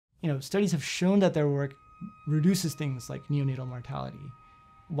studies have shown that their work reduces things like neonatal mortality.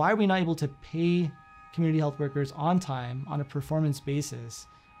 Why are we not able to pay community health workers on time on a performance basis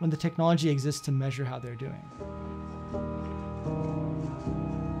when the technology exists to measure how they're doing?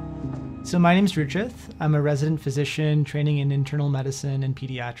 So my name's Ruchit. I'm a resident physician training in internal medicine and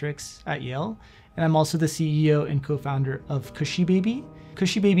pediatrics at Yale. And I'm also the CEO and co-founder of Khushi Baby.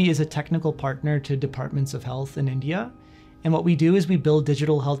 Khushi Baby is a technical partner to departments of health in India. And what we do is we build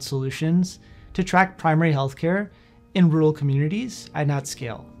digital health solutions to track primary healthcare in rural communities and at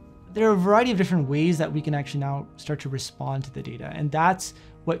scale. There are a variety of different ways that we can actually now start to respond to the data. And that's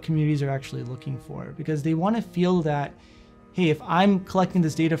what communities are actually looking for, because they want to feel that, hey, if I'm collecting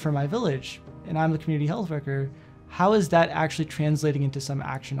this data for my village and I'm a community health worker, how is that actually translating into some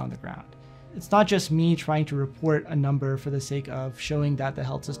action on the ground? It's not just me trying to report a number for the sake of showing that the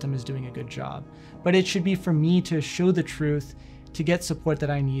health system is doing a good job, but it should be for me to show the truth, to get support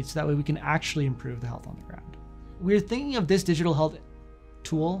that I need, so that way we can actually improve the health on the ground. We're thinking of this digital health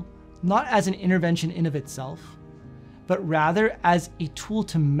tool not as an intervention in of itself, but rather as a tool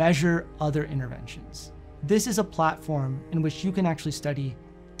to measure other interventions. This is a platform in which you can actually study,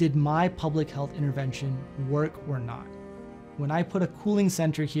 did my public health intervention work or not? When I put a cooling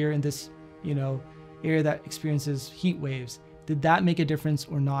center here in this area that experiences heat waves, did that make a difference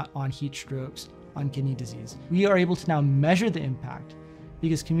or not on heat strokes, on kidney disease? We are able to now measure the impact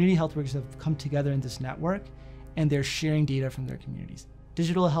because community health workers have come together in this network and they're sharing data from their communities.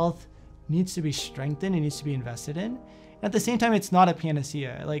 Digital health needs to be strengthened, it needs to be invested in. At the same time, it's not a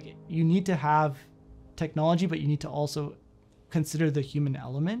panacea. Like, you need to have technology, but you need to also consider the human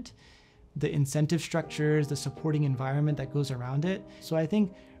element, the incentive structures, the supporting environment that goes around it. So I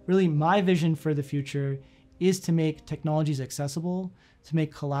think really my vision for the future is to make technologies accessible, to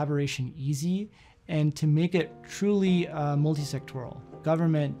make collaboration easy, and to make it truly multi-sectoral.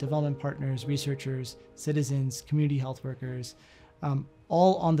 Government, development partners, researchers, citizens, community health workers,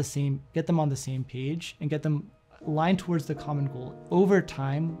 all on the same, get them on the same page and get them aligned towards the common goal. Over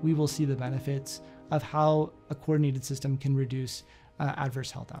time, we will see the benefits of how a coordinated system can reduce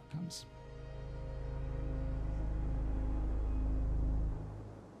adverse health outcomes.